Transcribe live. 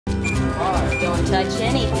Don't touch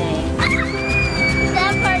anything.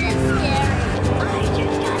 That part is scary.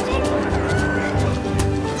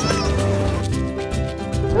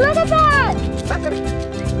 Look at that!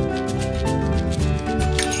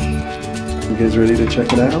 You guys ready to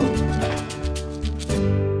check it out?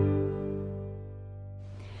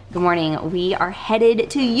 Good morning. We are headed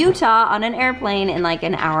to Utah on an airplane in like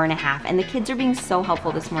an hour and a half, and the kids are being so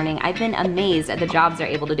helpful this morning. I've been amazed at the jobs they're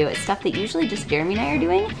able to do. It's stuff that usually just Jeremy and I are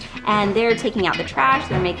doing, and they're taking out the trash,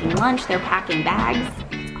 they're making lunch, they're packing bags.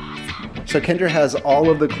 It's awesome. So Kendra has all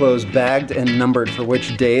of the clothes bagged and numbered for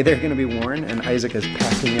which day they're gonna be worn, and Isaac is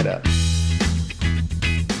packing it up.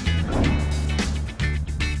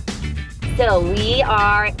 So we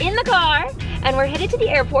are in the car, and we're headed to the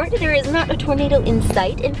airport. There is not a tornado in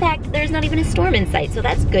sight. In fact, there's not even a storm in sight, so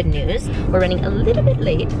that's good news. We're running a little bit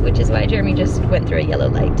late, which is why Jeremy just went through a yellow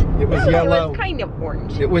light. It was yellow. It was kind of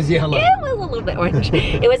orange. It was yellow. It was a little bit orange.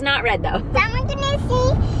 It was not red though. Then we're gonna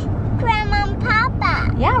see Grandma and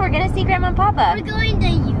Papa. Yeah, we're gonna see Grandma and Papa. We're going to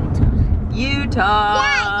Utah. Utah.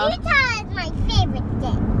 Yeah, Utah is my favorite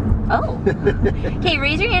thing. Oh. Okay,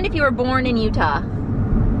 raise your hand if you were born in Utah.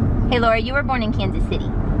 Hey Laura, you were born in Kansas City.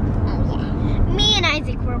 Me and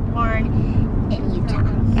Isaac were born in Utah.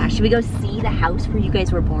 Yeah, should we go see the house where you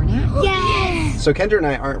guys were born at? Yes! So Kendra and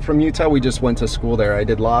I aren't from Utah, we just went to school there. I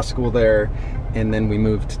did law school there, and then we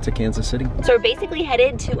moved to Kansas City. So we're basically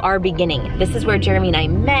headed to our beginning. This is where Jeremy and I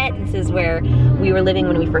met. This is where we were living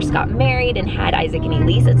when we first got married and had Isaac and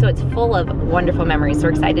Elise. So it's full of wonderful memories. So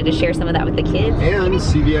we're excited to share some of that with the kids. And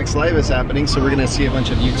CVX Live is happening, so we're gonna see a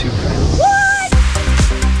bunch of YouTube friends. What?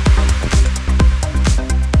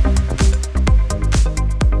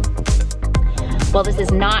 Well, this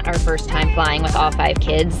is not our first time flying with all 5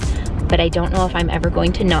 kids, but I don't know if I'm ever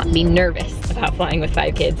going to not be nervous about flying with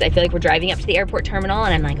 5 kids. I feel like we're driving up to the airport terminal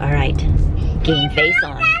and I'm like, all right, game face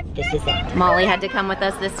on. This is it. Molly had to come with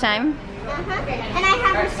us this time. And I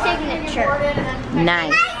have her signature.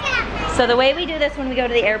 Nice. So the way we do this when we go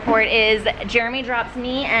to the airport is Jeremy drops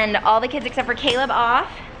me and all the kids except for Caleb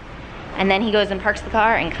off, and then he goes and parks the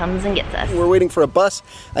car and comes and gets us. We're waiting for a bus.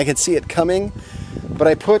 I can see it coming, but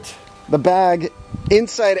I put the bag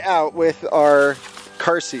inside out with our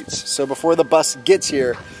car seats. So before the bus gets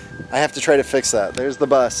here, I have to try to fix that. There's the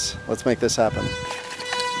bus. Let's make this happen.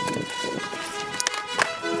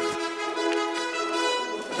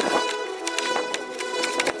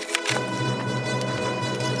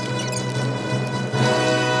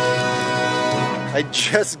 I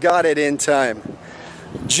just got it in time.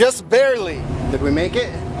 Just barely. Did we make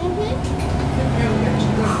it?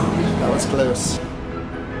 That was close.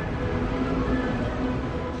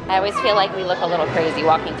 I always feel like we look a little crazy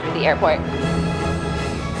walking through the airport. Going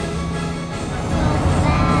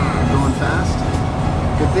fast?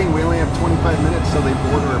 Good thing we only have 25 minutes till they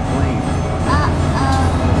board our plane.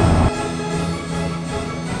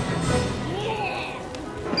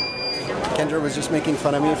 Kendra was just making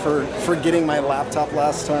fun of me for forgetting my laptop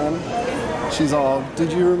last time. She's all,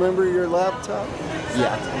 did you remember your laptop?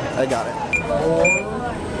 Yeah, I got it.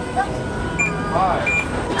 5.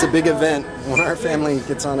 It's a big event when our family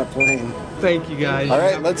gets on a plane. Thank you guys. All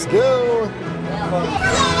right, let's go.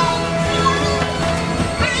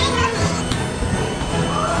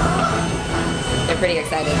 They're pretty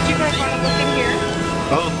excited. Do you guys want to look in here?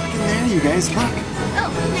 Oh, look in there, you guys. Look. Oh,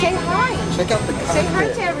 say hi. Check out the cockpit. Say hi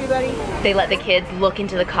to everybody. They let the kids look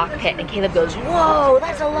into the cockpit and Caleb goes, whoa,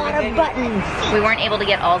 that's a lot of buttons. We weren't able to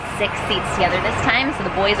get all 6 seats together this time, so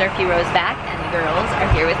the boys are a few rows back and the girls are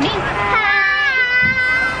here with me.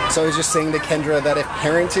 So I was just saying to Kendra that if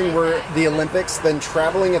parenting were the Olympics, then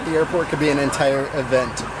traveling at the airport could be an entire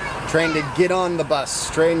event. Trying to get on the bus,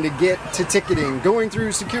 trying to get to ticketing, going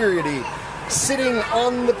through security, sitting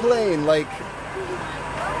on the plane, like,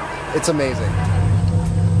 it's amazing.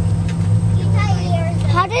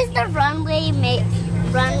 How does the runway make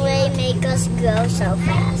us go so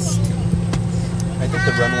fast? I think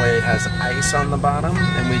the runway has ice on the bottom,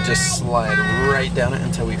 and we just slide right down it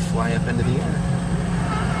until we fly up into the air.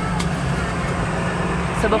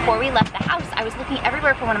 So before we left the house, I was looking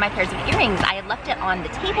everywhere for one of my pairs of earrings. I had left it on the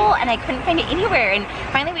table and I couldn't find it anywhere. And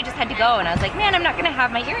finally we just had to go and I was like, man, I'm not gonna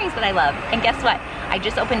have my earrings that I love. And guess what? I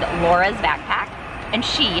just opened Laura's backpack and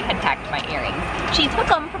she had packed my earrings. She took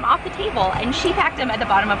them from off the table and she packed them at the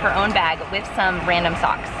bottom of her own bag with some random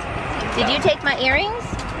socks. Did you take my earrings?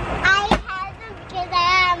 I have them because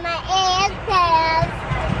I have my ears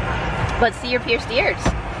pierced. Let's see your pierced ears.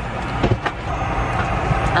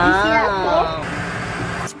 Oh.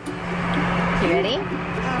 You ready?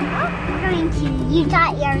 We're going to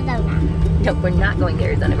Utah, Arizona. No, we're not going to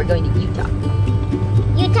Arizona. We're going to Utah.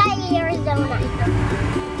 Utah, Arizona.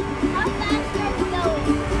 How fast are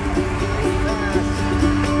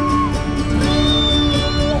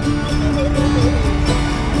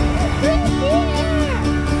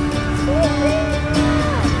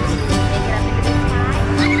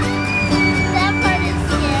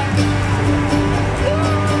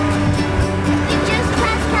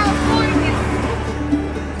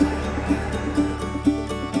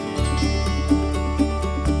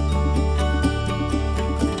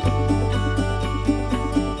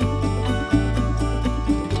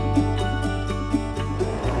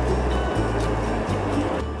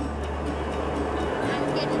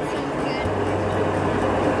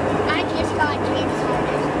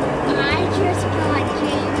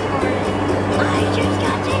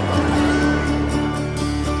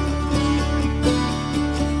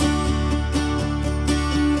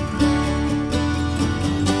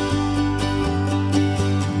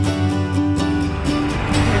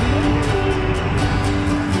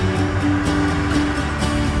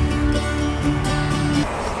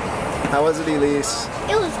How was it, Elise?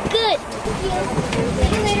 It was good. See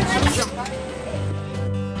you later, Mommy.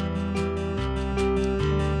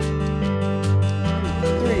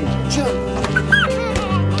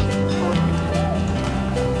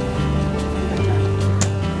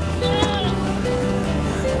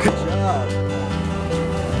 Good job.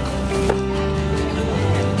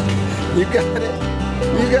 You got it.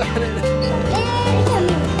 You got it.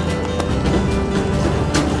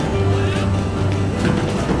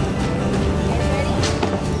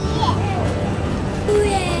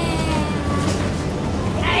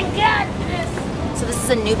 I got this. So this is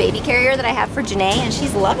a new baby carrier that I have for Janae, and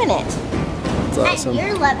she's loving it. That's awesome.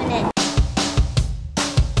 You're loving it.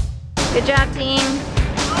 Good job, team.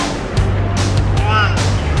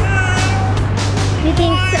 You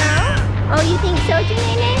think so? Oh, you think so,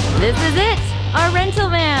 Janae? This is it, our rental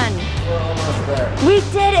van. We're almost there. We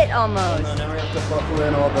did it almost. Now we have to buckle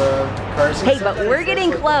in all the car seats. Hey, but we're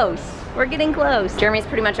getting close. We're getting close. Jeremy's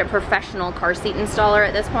pretty much a professional car seat installer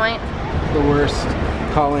at this point. The worst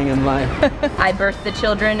calling in life. I birthed the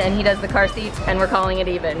children and he does the car seats, and we're calling it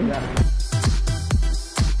even. Yeah.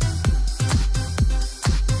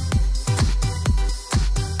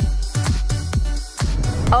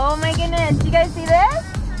 Oh my goodness, do you guys see this?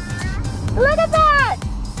 Look at that!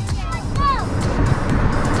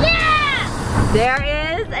 Yeah! There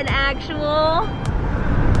is an actual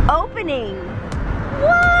opening.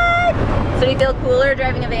 What? So do you feel cooler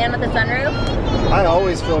driving a van with a sunroof? I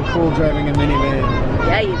always feel cool driving a minivan.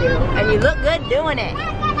 Yeah, you do. And you look good doing it.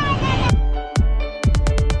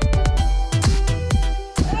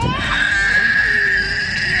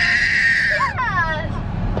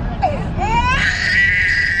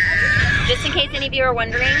 Just in case any of you are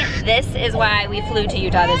wondering, this is why we flew to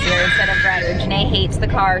Utah this year instead of driving. Janae hates the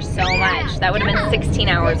car so much. That would have been 16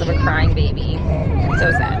 hours of a crying baby.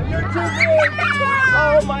 So sad. You're too big.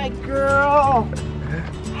 Oh my girl.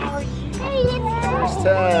 First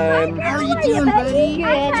time. How are you doing, buddy?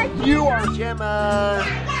 You are Gemma.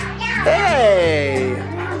 Hey!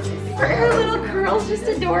 Are her little curls just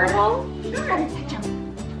adorable?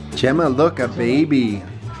 Gemma, look, a baby.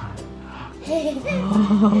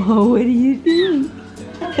 Oh, what do you think?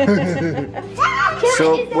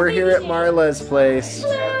 So we're here at Marla's place,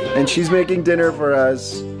 and she's making dinner for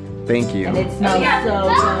us. Thank you. And it smells so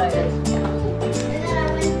good.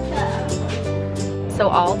 So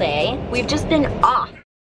all day, we've just been off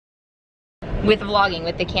with vlogging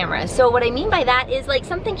with the camera. So what I mean by that is like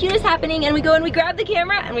something cute is happening and we go and we grab the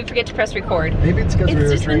camera and we forget to press record. Maybe it's because we were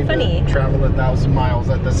just been trying funny. to travel 1,000 miles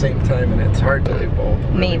at the same time, and it's hard to do both.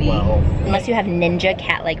 Really Maybe. Well. Unless you have ninja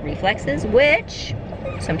cat-like reflexes, which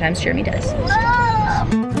sometimes Jeremy does.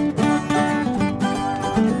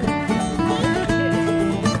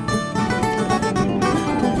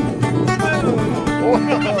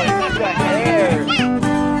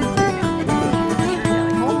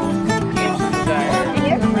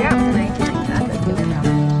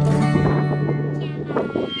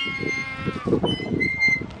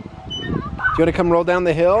 Do you want to come roll down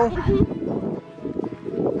the hill? Do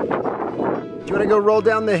you want to go roll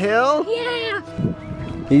down the hill? Yeah!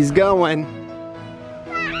 He's going.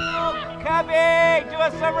 Cubby, do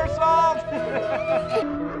a somersault.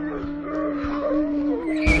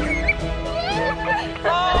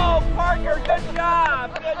 Oh, Parker, good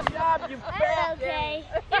job. Good job, you fat. Okay.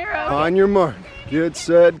 On your mark. Get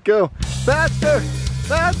set, go. Faster!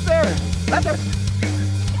 Faster! Faster!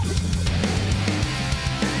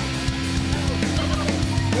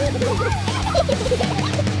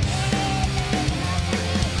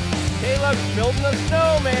 Caleb's building a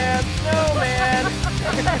snowman. Snowman.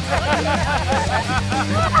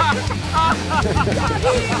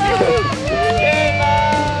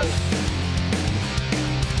 Caleb!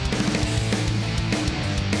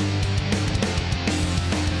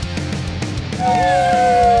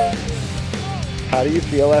 How do you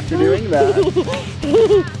feel after doing that?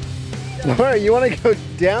 Laura, you want to go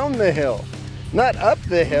down the hill, not up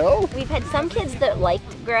the hill. We've had some kids that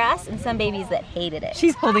liked grass and some babies that hated it.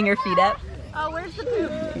 She's holding her feet up. Oh, where's the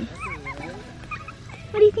poop?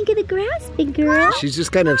 What do you think of the grass, big girl? She's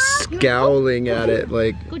just kind of scowling at it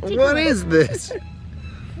like, what is this?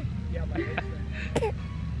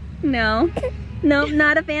 No. Nope,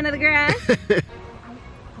 not a fan of the grass.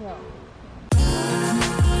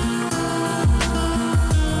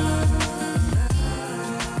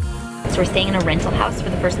 So we're staying in a rental house for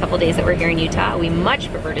the first couple days that we're here in Utah. We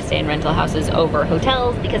much prefer to stay in rental houses over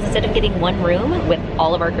hotels because instead of getting one room with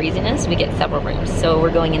all of our craziness, we get several rooms. So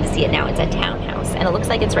we're going in to see it now. It's a townhouse and it looks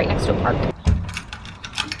like it's right next to a park.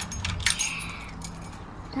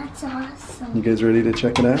 That's awesome. You guys ready to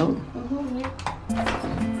check it out?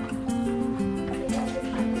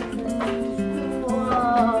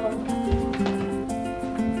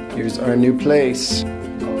 Here's our new place.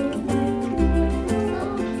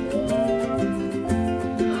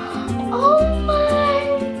 Oh my!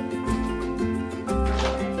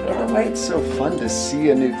 I don't know why it's so fun to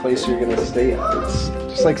see a new place you're gonna stay at. It's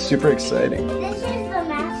just like super exciting. This is the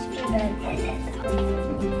master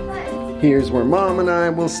bedroom. Here's where Mom and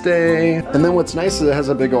I will stay. And then what's nice is it has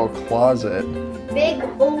a big old closet. Big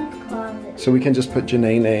old closet. So we can just put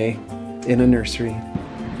Janae in a nursery.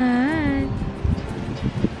 Hi.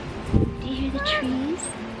 Do you hear the trees?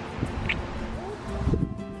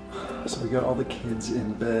 So we got all the kids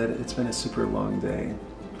in bed. It's been a super long day.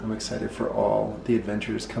 I'm excited for all the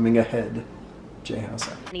adventures coming ahead. J-House.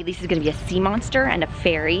 Lisa's gonna be a sea monster and a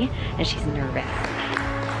fairy, and she's nervous.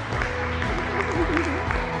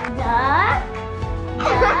 Duck.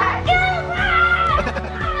 Duck.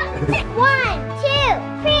 1, 2,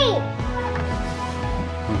 3.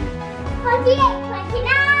 48.